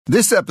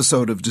This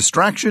episode of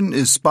Distraction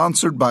is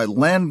sponsored by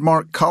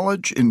Landmark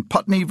College in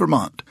Putney,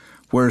 Vermont,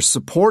 where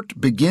support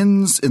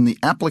begins in the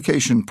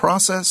application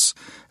process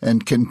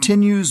and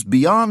continues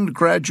beyond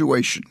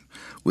graduation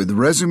with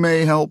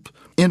resume help,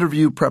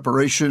 interview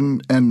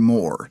preparation, and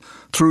more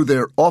through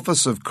their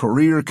Office of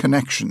Career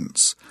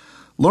Connections.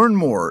 Learn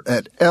more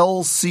at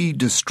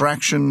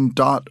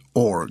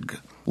lcdistraction.org.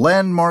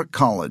 Landmark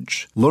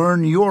College.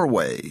 Learn your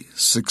way.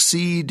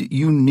 Succeed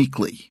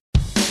uniquely.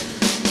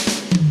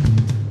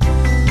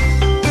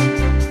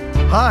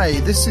 Hi,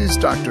 this is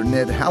Dr.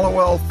 Ned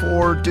Hallowell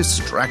for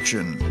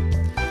Distraction.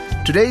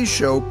 Today's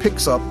show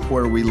picks up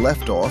where we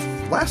left off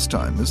last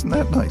time. Isn't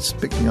that nice,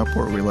 picking up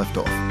where we left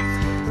off?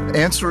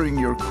 Answering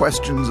your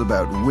questions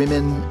about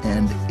women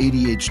and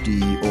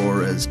ADHD,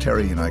 or as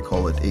Terry and I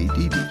call it,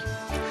 ADD.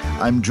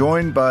 I'm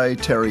joined by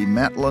Terry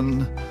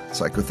Matlen,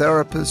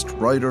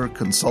 psychotherapist, writer,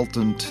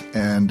 consultant,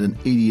 and an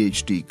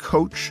ADHD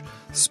coach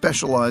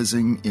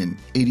specializing in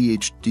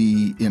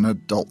ADHD in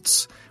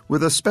adults,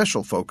 with a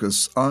special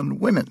focus on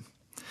women.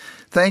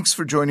 Thanks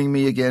for joining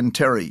me again,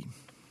 Terry.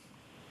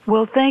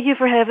 Well, thank you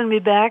for having me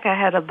back. I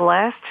had a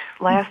blast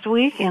last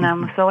week, and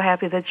I'm so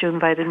happy that you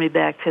invited me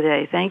back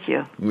today. Thank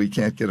you. We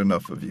can't get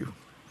enough of you.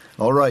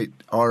 All right,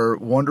 our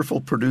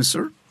wonderful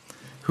producer,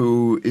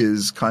 who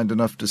is kind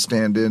enough to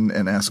stand in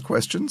and ask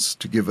questions,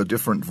 to give a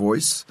different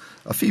voice,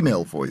 a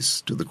female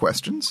voice to the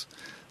questions.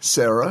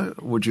 Sarah,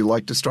 would you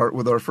like to start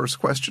with our first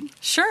question?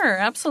 Sure,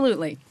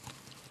 absolutely.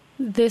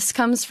 This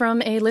comes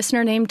from a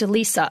listener named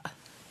Lisa.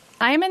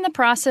 I am in the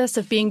process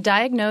of being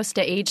diagnosed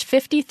at age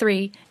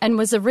 53 and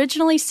was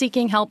originally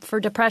seeking help for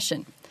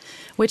depression,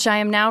 which I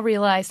am now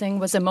realizing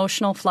was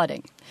emotional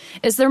flooding.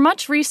 Is there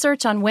much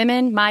research on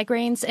women,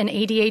 migraines, and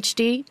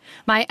ADHD?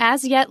 My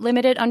as-yet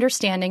limited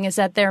understanding is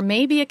that there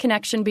may be a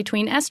connection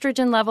between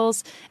estrogen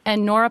levels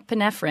and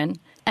norepinephrine,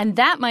 and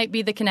that might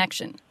be the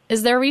connection.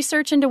 Is there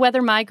research into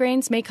whether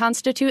migraines may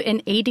constitute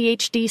an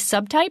ADHD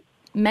subtype?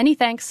 Many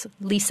thanks,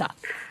 Lisa.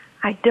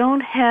 I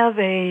don't have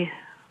a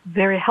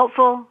very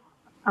helpful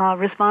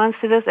response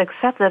to this,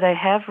 except that I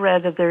have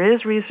read that there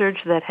is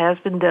research that has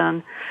been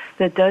done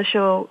that does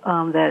show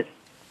that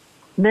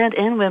men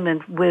and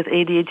women with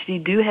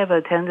ADHD do have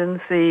a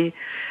tendency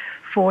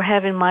for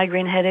having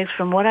migraine headaches.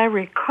 From what I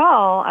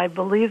recall, I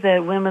believe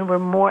that women were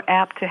more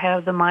apt to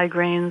have the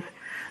migraines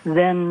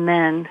than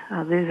men.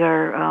 These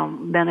are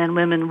men and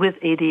women with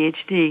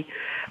ADHD.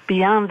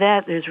 Beyond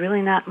that, there's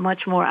really not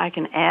much more I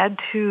can add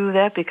to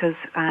that because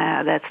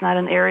that's not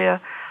an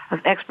area of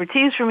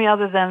expertise for me,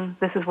 other than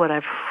this is what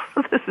I've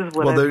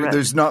read.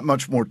 There's not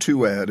much more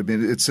to add. I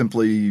mean, it's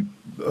simply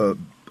a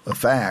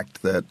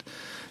fact that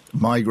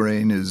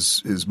migraine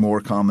is more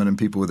common in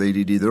people with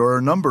ADD. There are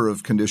a number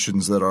of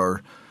conditions that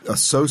are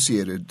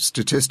associated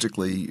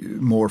statistically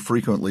more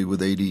frequently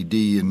with ADD,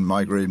 and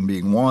migraine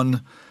being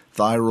one.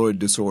 Thyroid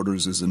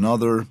disorders is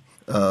another.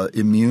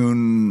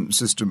 Immune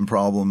system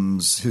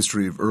problems,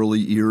 history of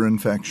early ear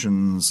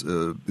infections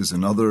is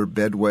another.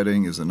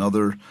 Bedwetting is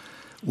another.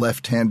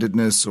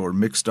 Left-handedness or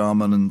mixed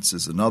dominance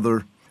is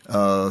another.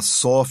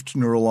 Soft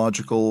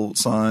neurological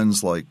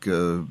signs like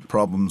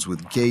problems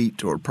with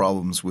gait or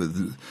problems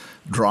with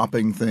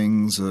dropping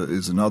things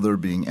is another.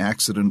 Being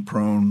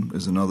accident-prone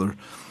is another.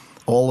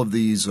 All of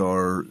these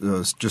are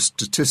just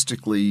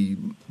statistically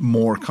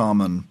more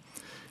common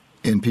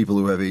in people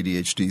who have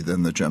ADHD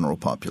than the general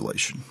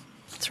population.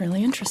 That's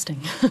really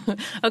interesting.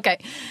 Okay.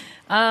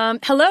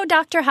 Hello,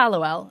 Dr.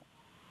 Hallowell.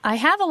 I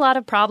have a lot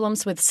of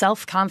problems with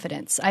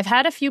self-confidence. I've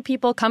had a few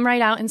people come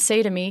right out and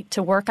say to me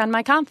to work on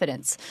my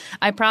confidence.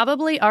 I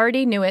probably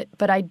already knew it,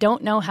 but I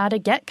don't know how to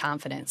get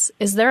confidence.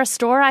 Is there a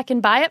store I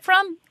can buy it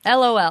from?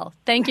 LOL.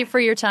 Thank you for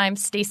your time,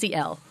 Stacy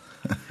L.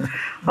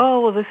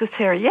 Oh, well, this is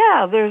Terry.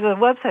 Yeah, there's a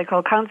website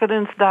called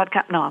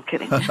confidence.com. No, I'm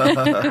kidding.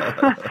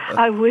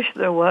 I wish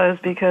there was,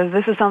 because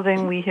this is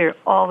something we hear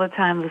all the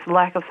time, this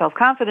lack of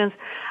self-confidence.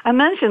 I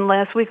mentioned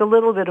last week a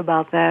little bit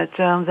about that,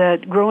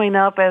 that growing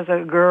up as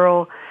a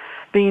girl,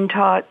 being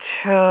taught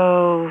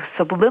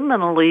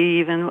subliminally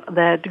even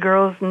that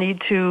girls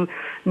need to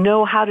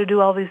know how to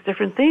do all these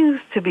different things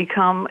to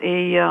become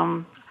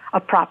a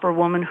proper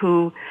woman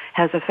who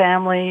has a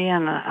family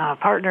and a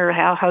partner,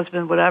 a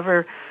husband,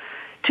 whatever,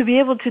 to be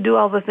able to do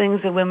all the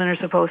things that women are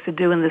supposed to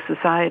do in this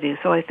society.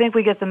 So I think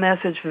we get the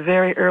message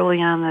very early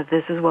on that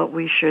this is what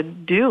we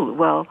should do.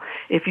 Well,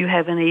 if you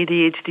have an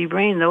ADHD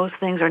brain, those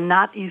things are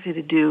not easy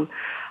to do.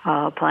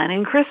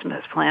 Planning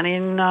Christmas,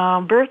 planning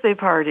birthday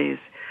parties,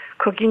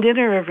 cooking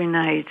dinner every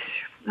night,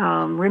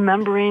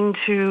 remembering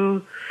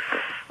to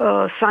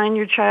sign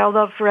your child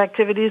up for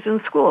activities in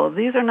school.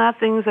 These are not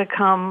things that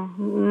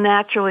come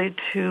naturally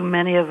to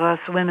many of us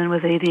women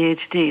with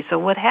ADHD. So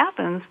what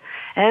happens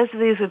as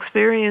these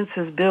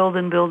experiences build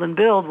and build and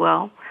build,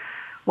 well,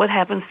 what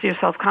happens to your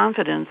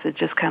self-confidence? It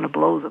just kind of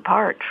blows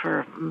apart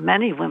for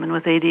many women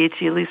with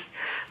ADHD, at least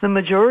the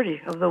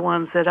majority of the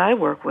ones that I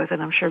work with,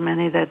 and I'm sure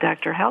many that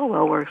Dr.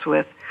 Hallowell works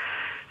with.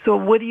 So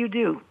what do you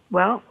do?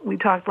 Well, we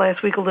talked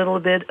last week a little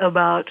bit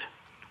about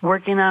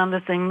working on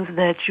the things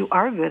that you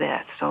are good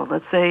at. So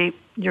let's say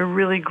you're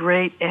really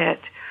great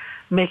at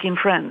making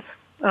friends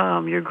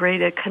You're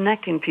great at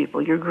connecting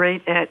people. You're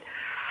great at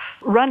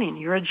running.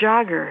 You're a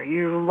jogger.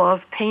 You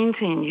love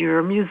painting. You're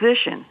a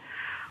musician.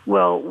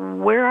 Well,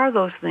 where are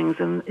those things?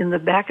 In the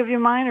back of your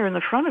mind or in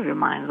the front of your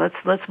mind?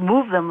 Let's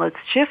move them. Let's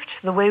shift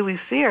the way we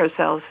see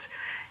ourselves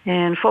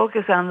and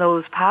focus on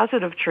those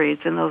positive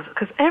traits and those,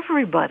 because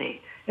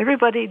everybody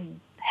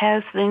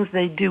has things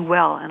they do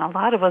well, and a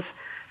lot of us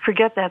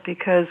forget that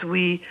because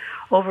we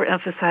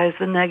overemphasize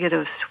the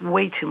negatives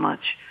way too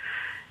much.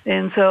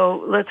 And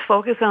so let's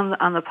focus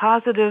on the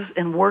positives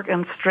and work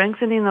on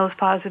strengthening those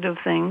positive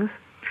things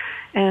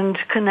and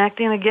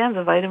connecting, again,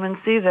 the vitamin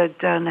C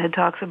that Ned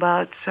talks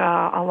about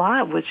a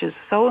lot, which is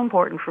so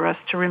important for us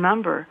to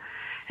remember.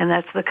 And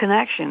that's the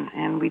connection.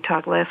 And we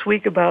talked last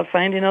week about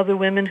finding other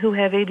women who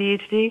have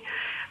ADHD,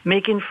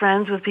 making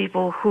friends with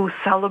people who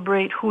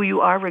celebrate who you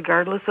are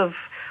regardless of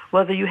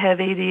whether you have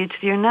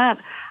ADHD or not.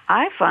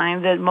 I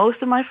find that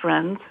most of my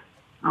friends,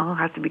 I'll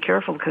have to be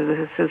careful because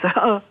this is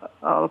a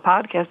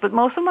podcast, but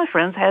most of my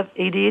friends have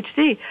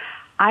ADHD.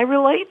 I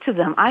relate to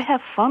them. I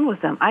have fun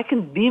with them. I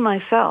can be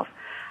myself.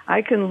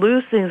 I can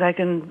lose things. I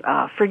can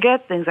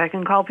forget things. I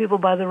can call people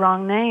by the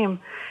wrong name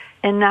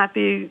and not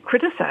be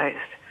criticized.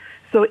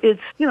 So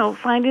it's,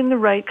 finding the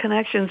right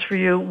connections for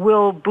you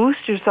will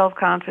boost your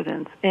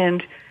self-confidence.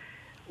 And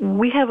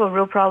we have a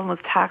real problem with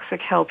toxic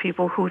help,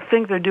 people who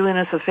think they're doing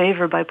us a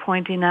favor by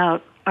pointing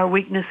out our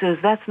weaknesses.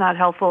 That's not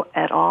helpful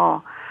at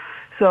all.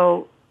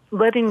 So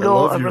letting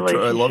go of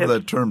relationships. I love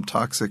that term,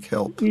 toxic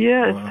help.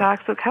 Yeah, it's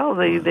toxic help.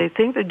 They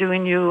think they're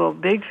doing you a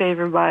big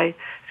favor by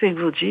saying,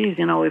 well, geez,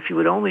 if you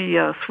would only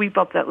sweep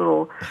up that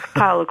little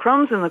pile of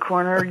crumbs in the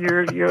corner,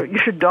 your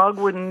dog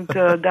wouldn't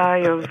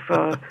die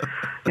of,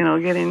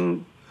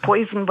 getting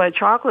poisoned by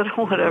chocolate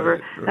or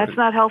whatever. Right. That's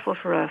not helpful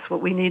for us.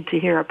 What we need to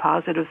hear are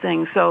positive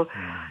things. So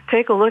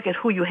take a look at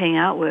who you hang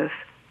out with.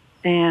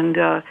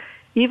 And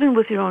even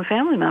with your own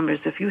family members,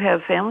 if you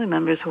have family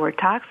members who are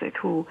toxic,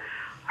 who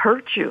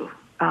hurt you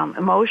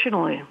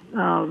emotionally,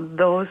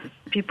 those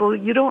people,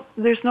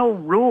 there's no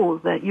rule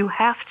that you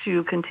have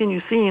to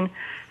continue seeing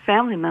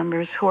family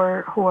members who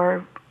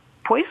are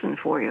poison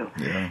for you.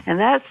 Yeah. And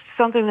that's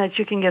something that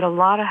you can get a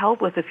lot of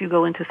help with if you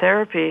go into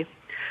therapy.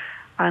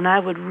 And I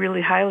would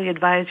really highly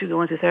advise you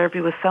go into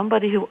therapy with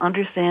somebody who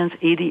understands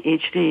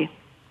ADHD.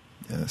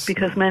 Yes.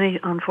 Because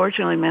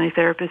unfortunately, many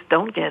therapists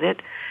don't get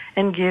it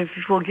and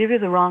will give you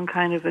the wrong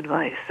kind of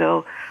advice.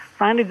 So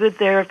find a good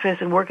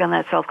therapist and work on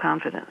that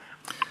self-confidence.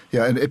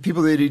 Yeah, and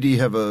people with ADD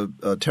have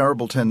a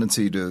terrible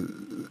tendency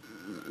to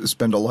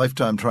spend a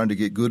lifetime trying to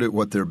get good at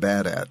what they're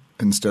bad at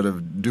instead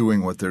of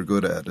doing what they're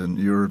good at. And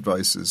your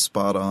advice is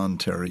spot on,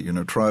 Terry.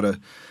 Try to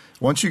 –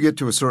 once you get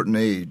to a certain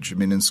age –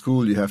 in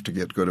school you have to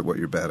get good at what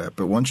you're bad at.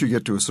 But once you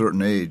get to a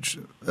certain age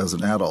as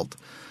an adult,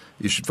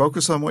 you should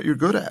focus on what you're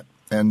good at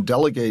and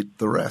delegate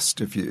the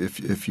rest if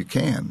you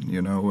can,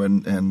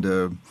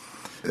 And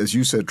as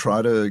you said,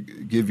 try to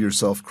give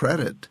yourself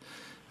credit.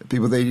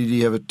 People with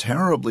ADD have a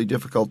terribly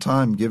difficult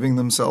time giving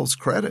themselves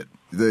credit.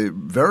 They're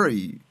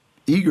very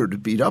eager to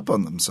beat up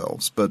on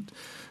themselves, but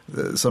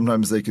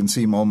sometimes they can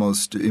seem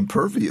almost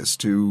impervious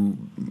to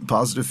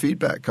positive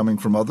feedback coming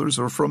from others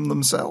or from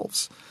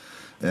themselves.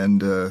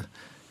 And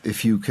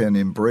if you can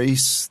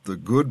embrace the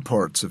good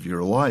parts of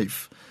your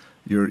life,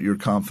 your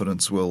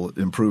confidence will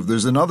improve.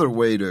 There's another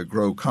way to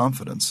grow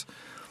confidence,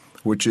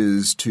 which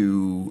is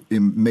to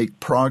make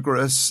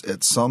progress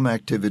at some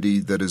activity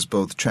that is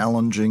both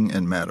challenging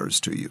and matters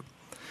to you.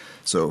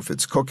 So if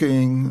it's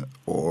cooking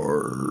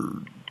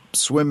or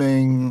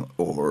swimming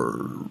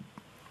or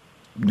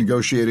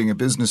negotiating a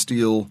business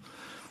deal,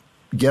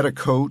 get a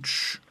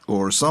coach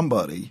or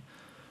somebody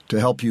to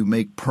help you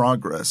make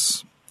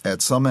progress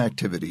at some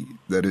activity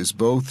that is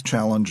both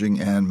challenging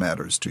and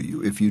matters to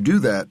you. If you do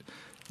that,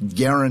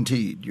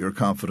 guaranteed your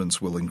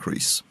confidence will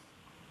increase.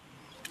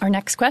 Our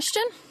next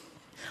question.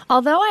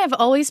 Although I have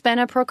always been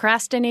a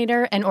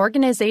procrastinator and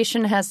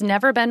organization has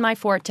never been my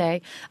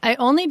forte, I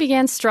only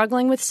began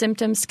struggling with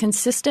symptoms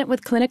consistent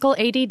with clinical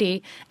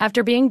ADD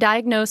after being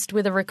diagnosed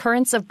with a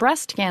recurrence of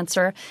breast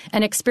cancer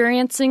and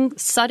experiencing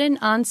sudden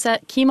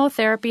onset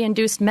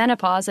chemotherapy-induced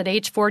menopause at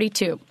age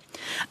 42.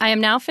 I am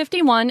now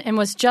 51 and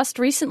was just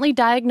recently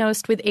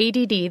diagnosed with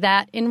ADD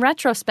that, in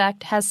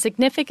retrospect, has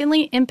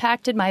significantly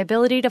impacted my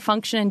ability to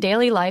function in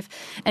daily life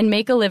and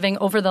make a living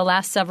over the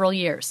last several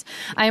years.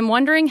 I am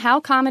wondering how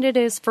common it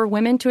is for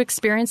women to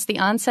experience the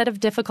onset of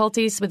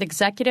difficulties with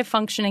executive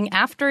functioning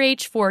after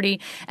age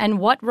 40 and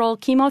what role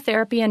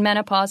chemotherapy and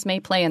menopause may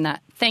play in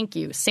that. Thank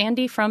you.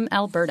 Sandy from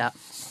Alberta.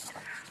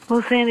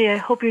 Well, Sandy, I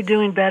hope you're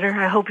doing better.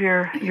 I hope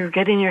you're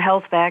getting your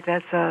health back.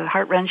 That's a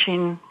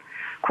heart-wrenching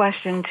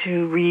question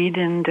to read,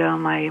 and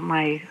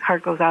my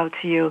heart goes out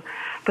to you.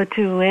 But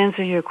to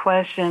answer your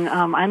question,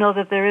 I know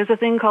that there is a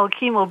thing called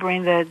chemo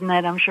brain that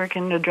Ned, I'm sure,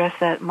 can address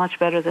that much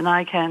better than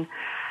I can.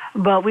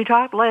 But we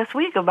talked last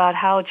week about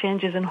how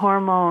changes in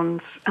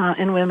hormones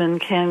in women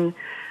can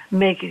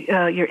make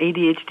your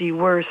ADHD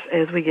worse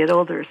as we get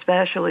older,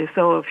 especially.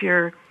 So if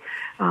you're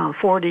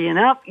 40 and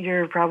up,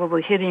 you're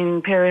probably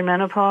hitting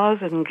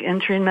perimenopause and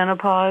entering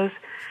menopause.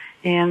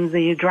 And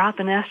the drop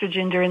in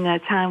estrogen during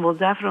that time will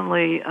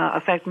definitely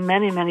affect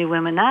many, many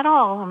women. Not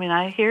all. I mean,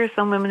 I hear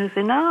some women who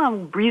say, no,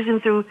 I'm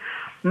breezing through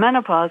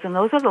menopause, and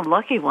those are the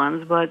lucky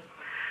ones. But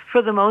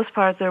for the most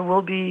part, there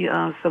will be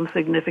some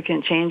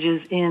significant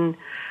changes in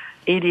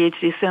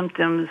ADHD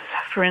symptoms.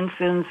 For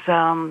instance,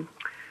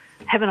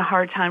 having a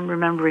hard time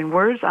remembering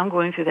words. I'm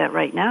going through that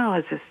right now.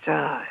 It's just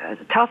a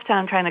tough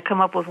time trying to come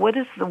up with what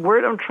is the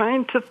word I'm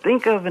trying to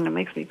think of, and it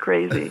makes me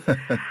crazy.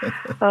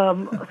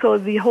 So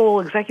the whole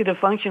executive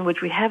function,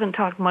 which we haven't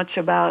talked much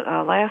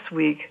about last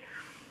week,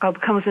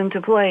 comes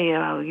into play.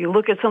 You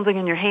look at something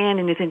in your hand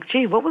and you think,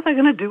 gee, what was I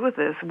going to do with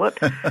this?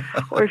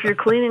 Or if you're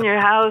cleaning your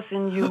house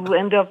and you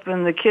end up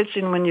in the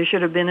kitchen when you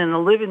should have been in the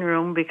living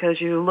room because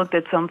you looked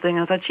at something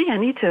and thought, gee, I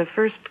need to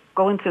first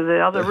go into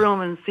the other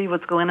room and see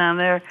what's going on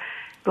there.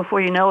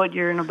 Before you know it,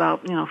 you're in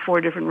about 4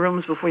 different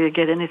rooms before you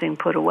get anything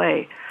put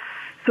away.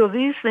 So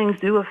these things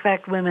do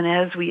affect women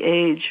as we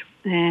age,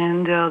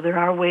 and there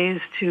are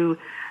ways to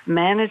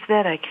manage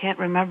that. I can't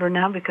remember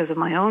now because of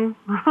my own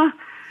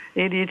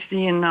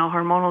ADHD and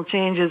hormonal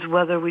changes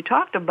whether we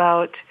talked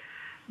about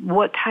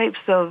what types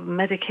of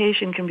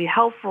medication can be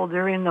helpful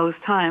during those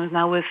times.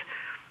 Now with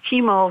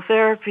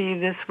chemotherapy,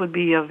 this would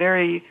be a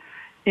very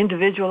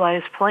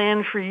individualized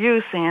plan for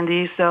you,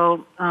 Sandy.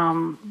 So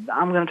I'm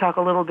going to talk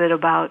a little bit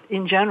about,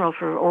 in general,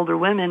 for older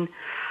women,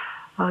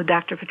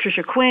 Dr.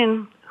 Patricia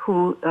Quinn,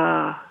 who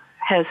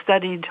has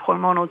studied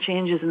hormonal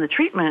changes in the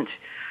treatment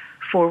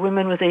for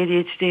women with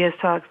ADHD, has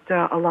talked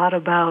a lot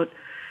about,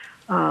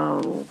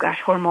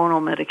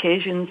 hormonal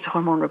medications.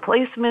 Hormone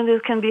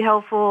replacement can be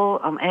helpful,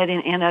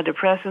 adding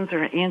antidepressants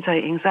or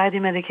anti-anxiety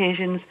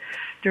medications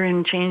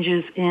during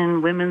changes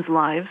in women's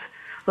lives.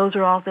 Those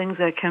are all things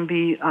that can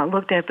be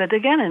looked at. But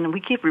again, and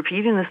we keep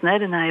repeating this,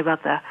 Ned and I,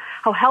 about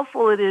how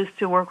helpful it is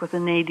to work with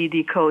an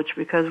ADD coach,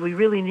 because we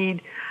really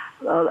need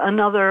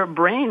another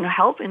brain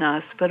helping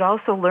us, but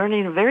also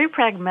learning very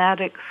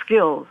pragmatic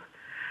skills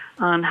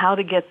on how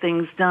to get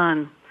things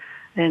done.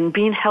 And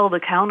being held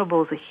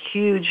accountable is a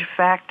huge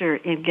factor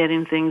in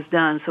getting things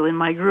done. So in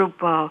my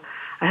group, I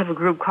have a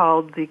group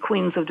called the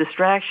Queens of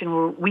Distraction,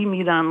 where we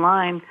meet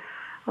online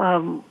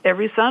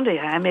every Sunday.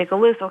 I make a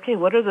list. Okay,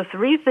 what are the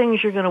 3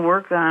 things you're going to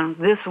work on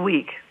this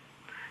week?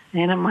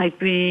 And it might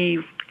be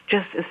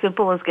just as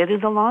simple as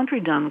getting the laundry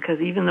done, because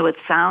even though it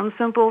sounds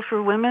simple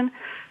for women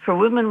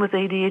with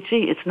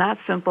ADHD, it's not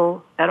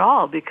simple at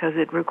all, because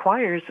it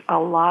requires a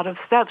lot of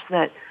steps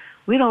that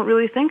we don't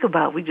really think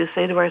about. We just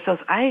say to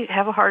ourselves, I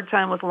have a hard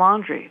time with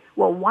laundry.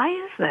 Well, why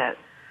is that?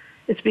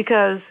 It's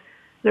because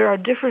there are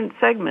different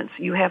segments.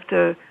 You have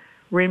to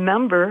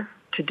remember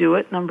to do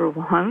it, number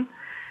one.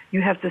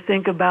 You have to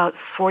think about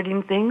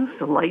sorting things,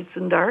 the lights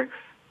and darks.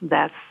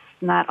 That's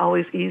not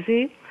always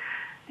easy.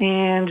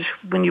 And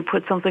when you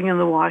put something in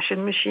the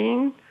washing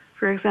machine,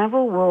 for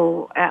example,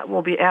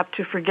 we'll be apt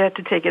to forget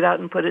to take it out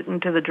and put it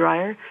into the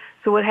dryer.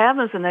 So what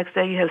happens the next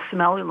day, you have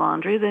smelly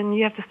laundry, then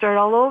you have to start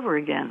all over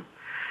again.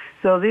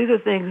 So these are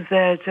things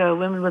that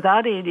women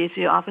without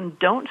ADHD often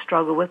don't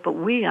struggle with, but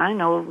I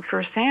know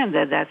firsthand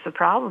that that's the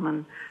problem.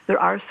 And there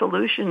are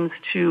solutions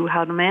to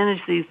how to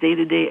manage these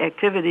day-to-day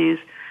activities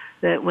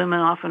that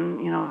women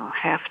often,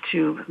 have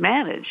to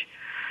manage.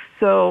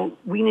 So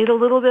we need a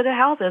little bit of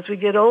help as we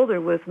get older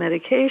with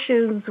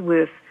medications,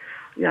 with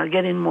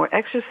getting more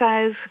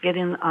exercise,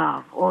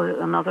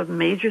 another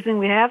major thing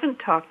we haven't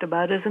talked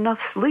about is enough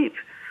sleep.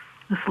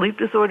 The sleep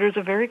disorders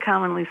are very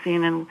commonly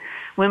seen in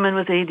women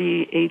with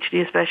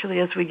ADHD, especially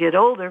as we get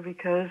older,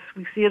 because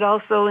we see it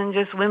also in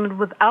just women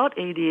without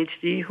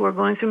ADHD who are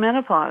going through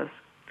menopause.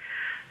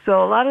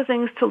 So a lot of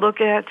things to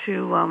look at,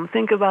 to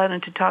think about,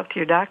 and to talk to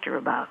your doctor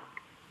about.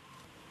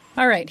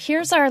 All right,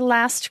 here's our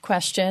last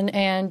question,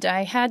 and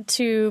I had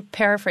to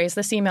paraphrase.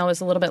 This email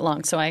was a little bit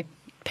long, so I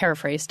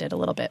paraphrased it a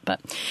little bit. But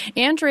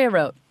Andrea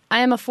wrote, I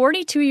am a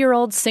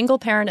 42-year-old single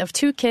parent of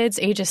 2 kids,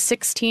 ages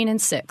 16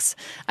 and 6.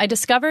 I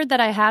discovered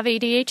that I have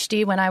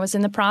ADHD when I was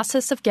in the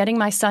process of getting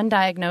my son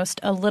diagnosed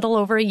a little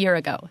over a year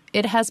ago.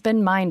 It has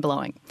been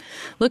mind-blowing.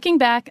 Looking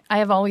back, I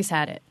have always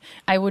had it.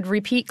 I would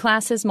repeat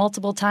classes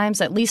multiple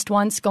times, at least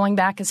once, going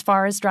back as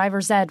far as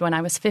driver's ed when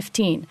I was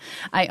 15.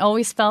 I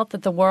always felt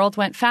that the world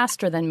went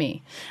faster than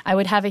me. I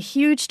would have a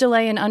huge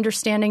delay in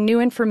understanding new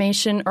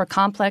information or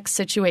complex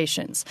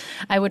situations.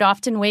 I would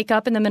often wake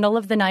up in the middle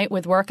of the night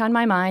with work on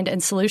my mind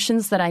and solutions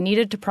that I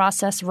needed to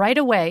process right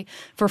away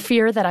for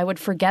fear that I would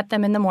forget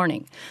them in the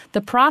morning.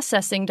 The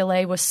processing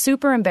delay was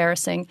super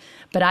embarrassing,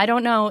 but I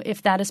don't know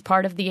if that is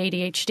part of the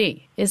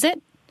ADHD. Is it?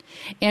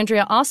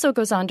 Andrea also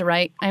goes on to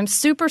write, I'm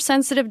super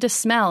sensitive to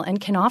smell and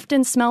can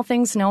often smell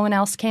things no one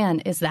else can.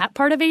 Is that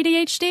part of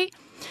ADHD?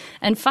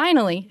 And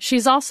finally,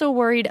 she's also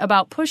worried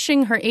about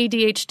pushing her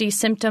ADHD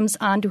symptoms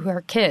onto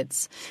her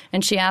kids.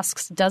 And she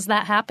asks, does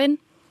that happen?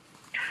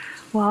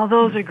 Well,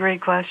 those are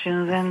great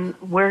questions, and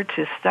where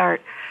to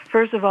start.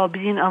 First of all,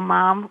 being a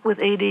mom with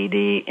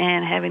ADD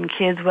and having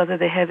kids, whether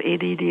they have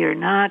ADD or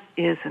not,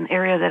 is an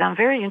area that I'm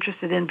very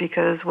interested in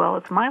because, well,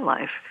 it's my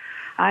life.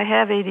 I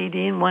have ADD,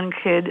 and one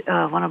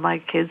of my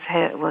kids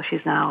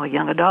she's now a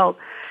young adult,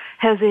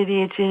 has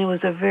ADHD, and it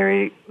was a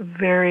very,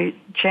 very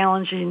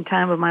challenging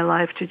time of my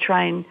life to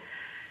try and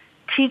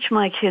teach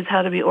my kids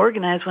how to be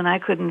organized when I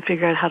couldn't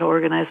figure out how to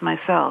organize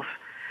myself.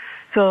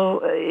 So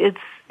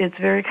it's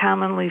very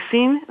commonly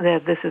seen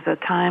that this is a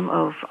time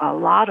of a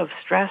lot of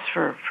stress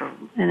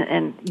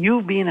and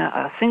you being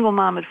a single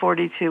mom at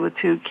 42 with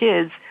 2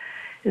 kids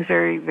is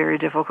very, very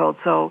difficult.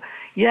 So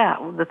yeah,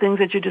 the things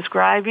that you're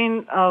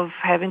describing of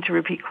having to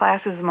repeat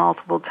classes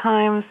multiple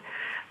times,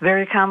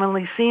 very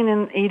commonly seen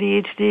in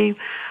ADHD.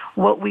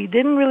 What we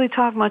didn't really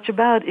talk much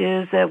about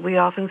is that we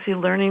often see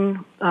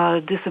learning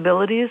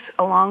disabilities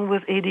along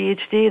with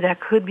ADHD. That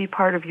could be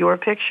part of your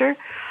picture.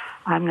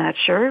 I'm not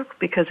sure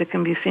because it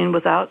can be seen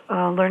without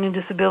learning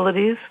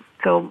disabilities.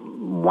 So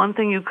one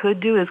thing you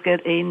could do is get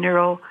a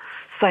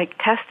neuropsych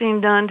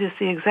testing done to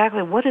see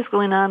exactly what is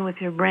going on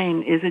with your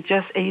brain. Is it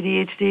just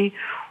ADHD,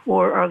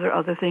 or are there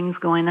other things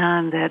going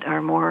on that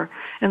are more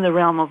in the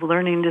realm of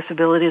learning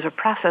disabilities or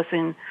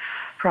processing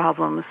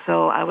problems?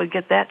 So I would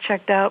get that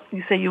checked out.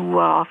 You say you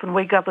often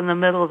wake up in the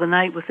middle of the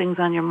night with things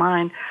on your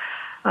mind.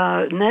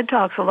 Ned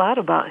talks a lot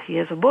about, he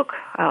has a book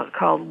out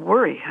called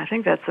Worry. I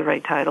think that's the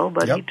right title,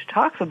 but he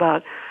talks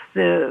about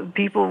the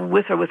people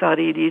with or without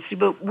ADHD.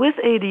 But with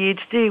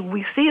ADHD,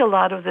 we see a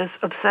lot of this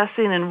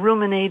obsessing and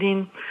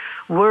ruminating,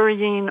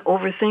 worrying,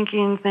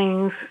 overthinking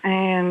things,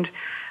 and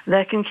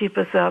that can keep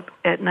us up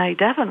at night,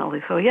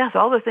 definitely. So yes,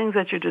 all the things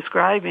that you're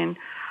describing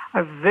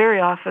are very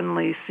often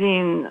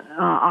seen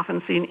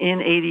in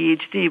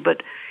ADHD.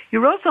 But you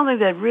wrote something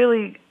that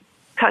really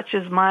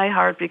touches my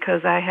heart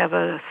because I have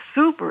a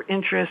super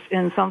interest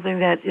in something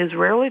that is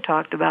rarely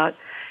talked about,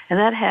 and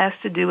that has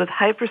to do with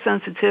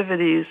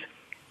hypersensitivities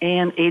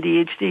and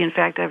ADHD. In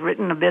fact, I've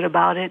written a bit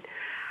about it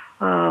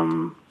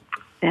and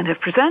have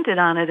presented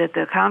on it at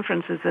the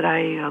conferences that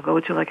I go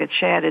to, like at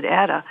CHAD at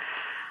ADA.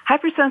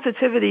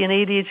 Hypersensitivity and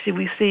ADHD,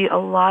 we see a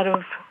lot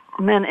of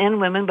men and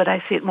women, but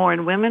I see it more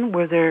in women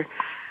where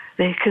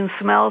they can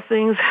smell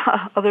things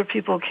other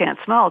people can't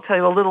smell. I'll tell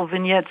you a little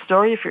vignette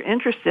story. If you're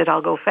interested,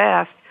 I'll go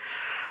fast.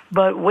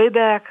 But way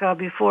back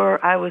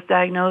before I was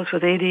diagnosed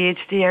with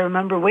ADHD, I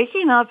remember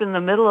waking up in the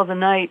middle of the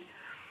night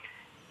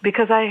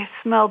because I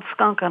smelled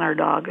skunk on our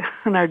dog.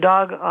 And our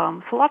dog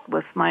slept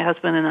with my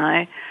husband and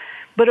I.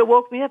 But it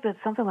woke me up at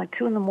something like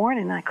 2 in the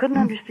morning. And I couldn't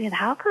understand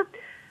how could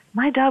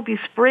my dog be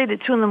sprayed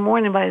at 2 in the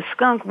morning by a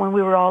skunk when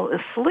we were all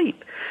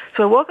asleep.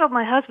 So I woke up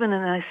my husband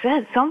and I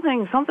said,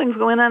 something's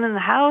going on in the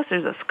house.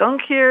 There's a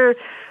skunk here.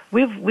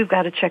 We've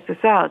got to check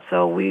this out.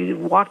 So we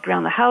walked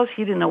around the house.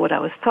 He didn't know what I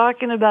was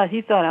talking about.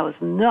 He thought I was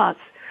nuts.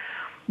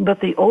 But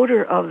the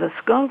odor of the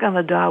skunk on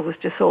the dog was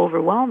just so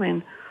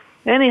overwhelming.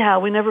 Anyhow,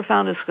 we never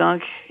found a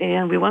skunk,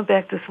 and we went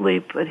back to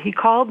sleep. But he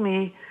called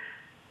me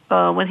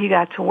when he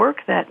got to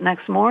work that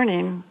next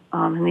morning,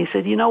 and he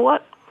said, you know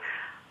what?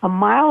 A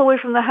mile away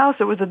from the house,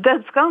 there was a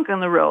dead skunk on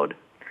the road.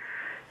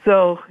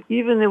 So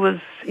even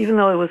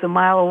though it was a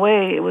mile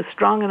away, it was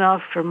strong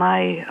enough for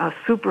my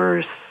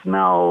super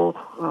smell,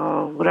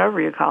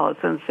 whatever you call it,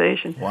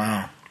 sensation.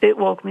 Wow. It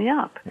woke me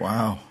up.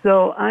 Wow.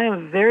 So I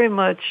am very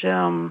much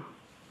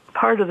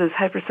part of this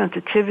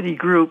hypersensitivity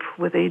group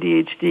with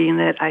ADHD in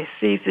that I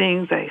see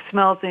things, I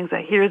smell things,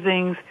 I hear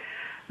things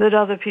that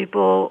other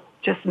people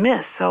just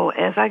miss. So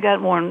as I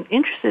got more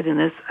interested in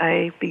this,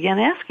 I began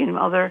asking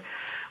other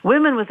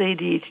women with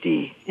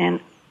ADHD, and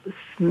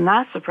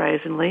not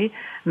surprisingly,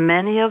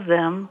 many of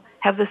them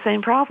have the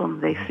same problem.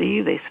 They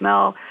see, they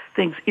smell,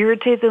 things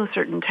irritate them,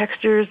 certain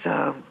textures.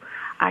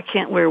 I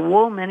can't wear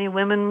wool. Many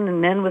women and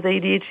men with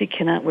ADHD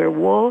cannot wear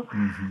wool.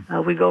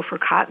 Mm-hmm. We go for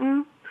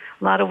cotton.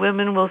 A lot of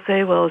women will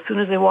say, well, as soon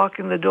as they walk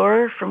in the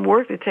door from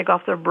work, they take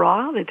off their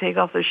bra, they take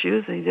off their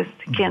shoes, they just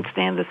can't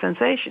stand the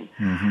sensation.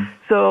 Mm-hmm.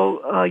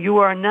 So you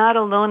are not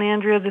alone,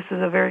 Andrea. This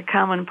is a very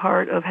common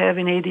part of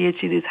having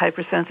ADHD, these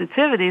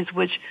hypersensitivities,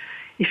 which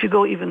if you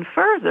go even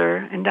further,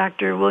 and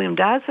Dr. William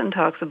Dodson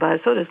talks about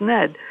it, so does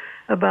Ned,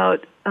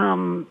 about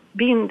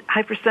being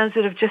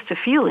hypersensitive just to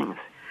feelings,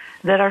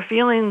 that our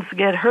feelings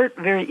get hurt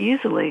very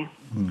easily.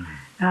 Mm-hmm.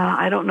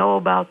 I don't know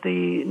about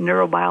the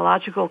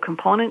neurobiological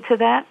component to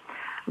that,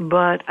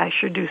 but I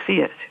sure do see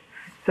it.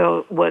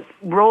 So what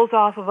rolls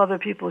off of other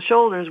people's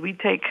shoulders, we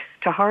take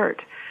to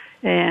heart,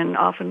 and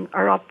often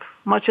are up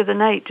much of the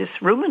night just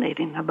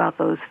ruminating about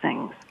those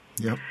things.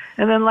 Yep.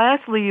 And then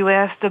lastly, you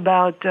asked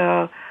about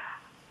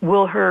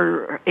will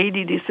her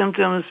ADD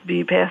symptoms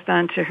be passed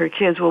on to her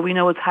kids? Well, we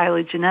know it's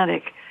highly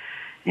genetic.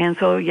 And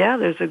so, yeah,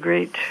 there's a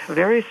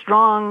very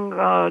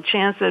strong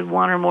chance that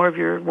one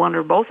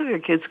or both of your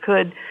kids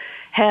could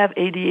have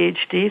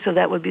ADHD, so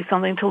that would be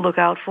something to look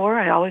out for.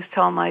 I always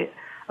tell my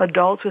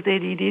adults with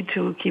ADD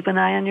to keep an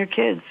eye on your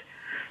kids.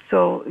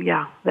 So,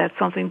 yeah, that's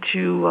something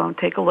to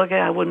take a look at.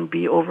 I wouldn't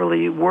be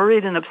overly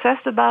worried and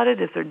obsessed about it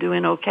if they're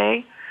doing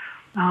okay.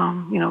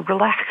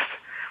 Relax.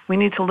 We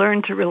need to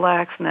learn to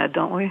relax, Ned,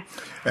 don't we?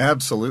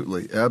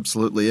 Absolutely,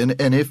 absolutely.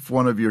 And if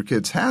one of your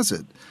kids has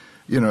it,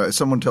 if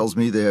someone tells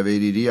me they have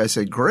ADD, I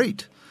say,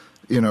 great.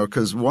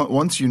 Because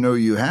once you know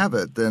you have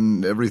it,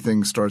 then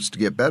everything starts to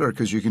get better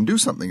because you can do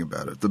something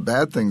about it. The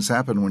bad things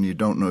happen when you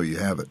don't know you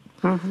have it.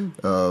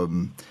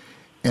 Mm-hmm.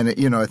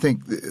 And I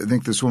think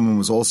this woman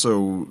was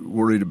also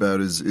worried about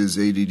is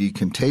ADD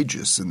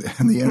contagious, and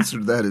the answer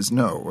to that is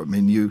no. I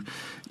mean, you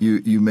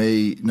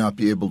may not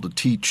be able to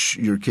teach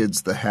your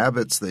kids the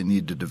habits they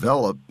need to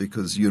develop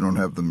because you don't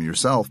have them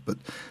yourself, but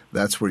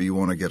that's where you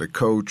want to get a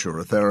coach or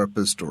a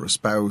therapist or a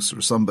spouse or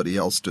somebody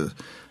else to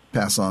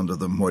pass on to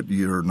them what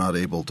you're not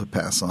able to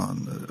pass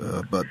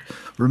on. But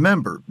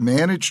remember,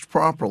 managed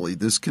properly,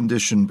 this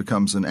condition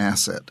becomes an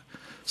asset.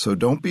 So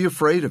don't be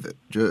afraid of it.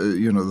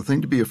 The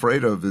thing to be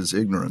afraid of is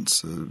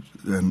ignorance,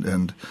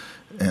 and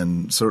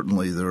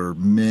certainly there are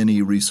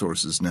many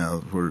resources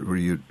now where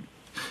you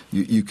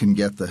can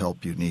get the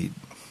help you need.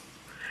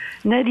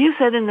 Ned, you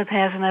said in the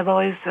past, and I've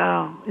always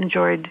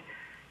enjoyed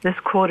this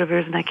quote of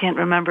yours, and I can't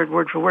remember it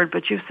word for word,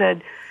 but you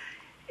said,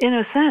 in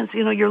a sense,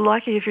 you're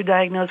lucky if you're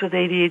diagnosed with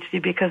ADHD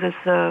because it's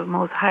the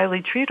most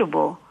highly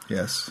treatable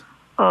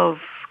of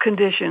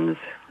conditions.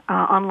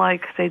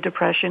 Unlike, say,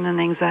 depression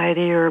and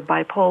anxiety or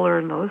bipolar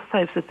and those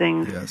types of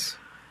things,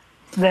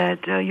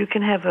 that you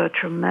can have a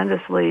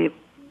tremendously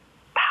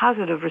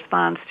positive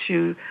response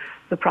to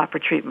the proper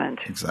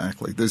treatment.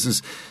 Exactly. This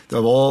is,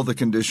 of all the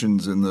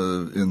conditions in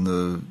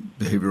the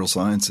behavioral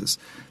sciences,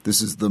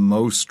 this is the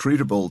most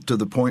treatable to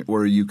the point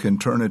where you can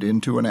turn it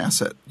into an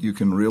asset. You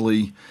can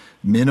really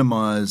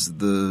minimize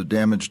the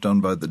damage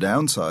done by the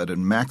downside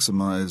and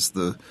maximize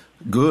the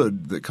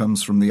good that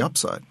comes from the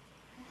upside.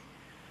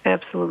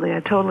 Absolutely.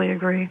 I totally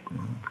agree.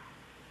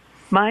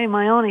 My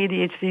own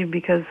ADHD,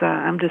 because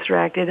I'm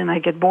distracted and I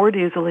get bored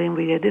easily, and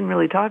we didn't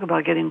really talk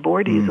about getting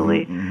bored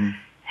easily,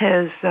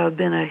 has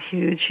been a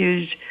huge,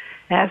 huge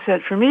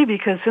asset for me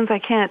because since I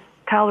can't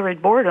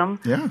tolerate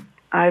boredom,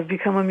 I've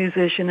become a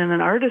musician and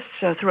an artist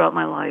throughout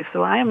my life.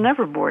 So I am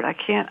never bored.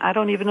 I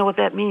don't even know what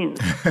that means.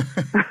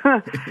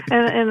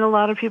 and a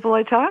lot of people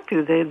I talk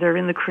to, they're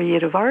in the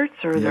creative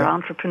arts or they're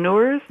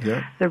entrepreneurs.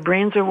 Their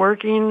brains are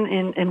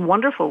working in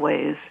wonderful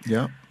ways.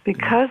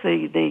 Because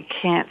they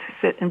can't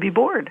sit and be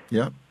bored.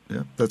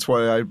 That's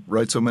why I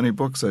write so many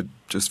books. I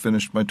just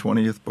finished my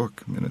 20th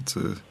book. I mean, it's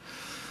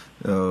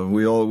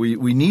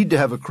we need to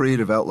have a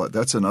creative outlet.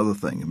 That's another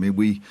thing. I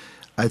mean,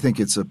 I think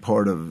it's a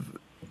part of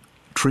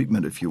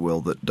treatment, if you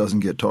will, that doesn't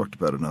get talked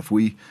about enough.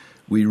 We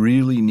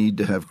really need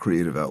to have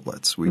creative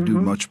outlets. We do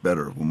much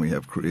better when we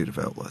have creative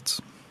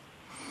outlets.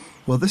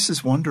 Well, this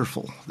is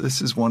wonderful.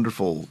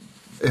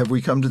 Have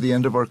we come to the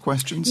end of our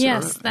questions,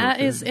 Sarah? Yes, that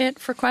is it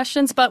for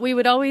questions, but we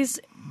would always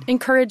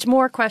encourage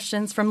more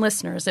questions from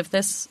listeners if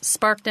this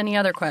sparked any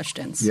other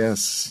questions.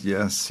 Yes.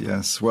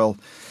 Well,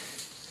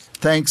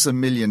 thanks a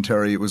million,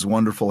 Terry. It was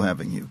wonderful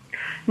having you.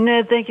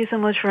 Ned, thank you so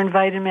much for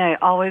inviting me. I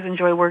always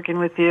enjoy working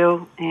with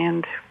you,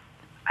 and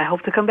I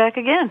hope to come back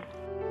again.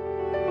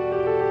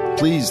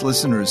 Please,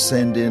 listeners,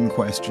 send in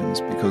questions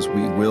because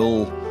we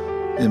will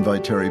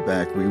invite Terry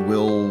back. We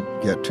will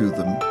get to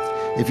them.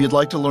 If you'd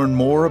like to learn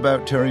more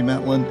about Terry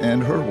Matlen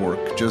and her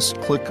work, just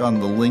click on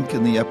the link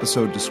in the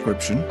episode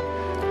description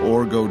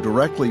or go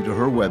directly to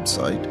her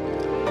website,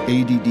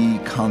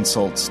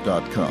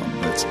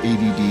 addconsults.com. That's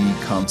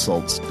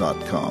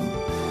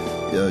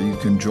addconsults.com. You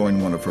can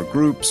join one of her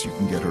groups, you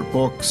can get her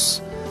books,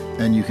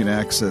 and you can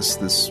access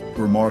this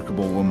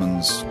remarkable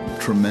woman's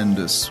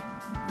tremendous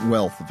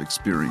wealth of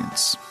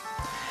experience.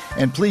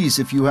 And please,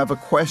 if you have a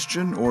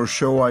question or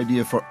show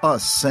idea for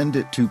us, send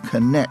it to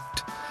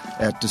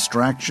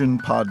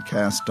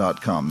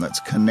connect@distractionpodcast.com. That's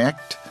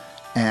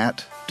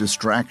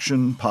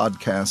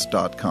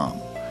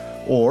connect@distractionpodcast.com.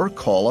 Or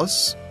call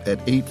us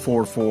at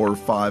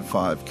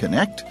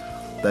 844-55-CONNECT.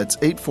 That's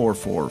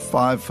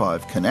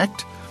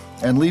 844-55-CONNECT,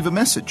 and leave a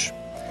message.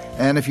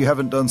 And if you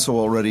haven't done so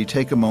already,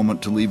 take a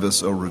moment to leave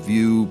us a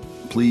review.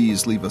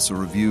 Please leave us a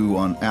review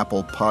on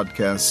Apple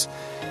Podcasts.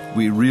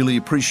 We really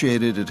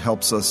appreciate it. It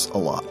helps us a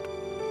lot.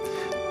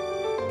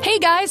 Hey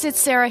guys, it's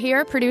Sarah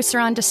here, producer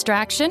on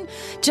Distraction.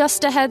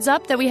 Just a heads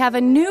up that we have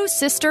a new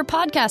sister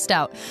podcast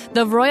out,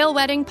 the Royal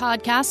Wedding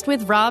Podcast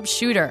with Rob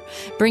Shooter,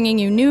 bringing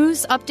you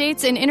news,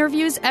 updates, and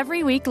interviews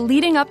every week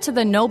leading up to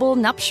the noble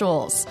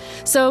nuptials.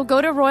 So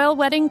go to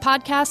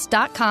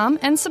royalweddingpodcast.com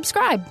and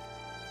subscribe.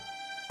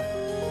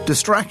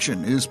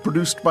 Distraction is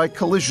produced by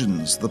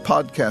Collisions, the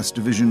podcast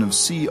division of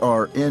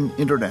CRN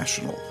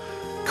International.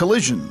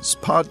 Collisions,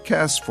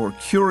 podcasts for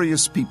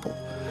curious people.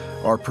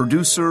 Our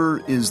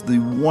producer is the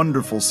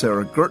wonderful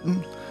Sarah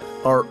Gerton.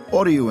 Our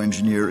audio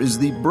engineer is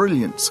the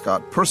brilliant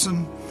Scott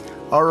Person.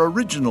 Our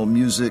original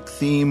music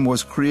theme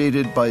was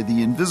created by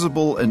the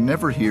invisible and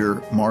never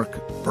here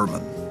Mark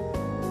Berman.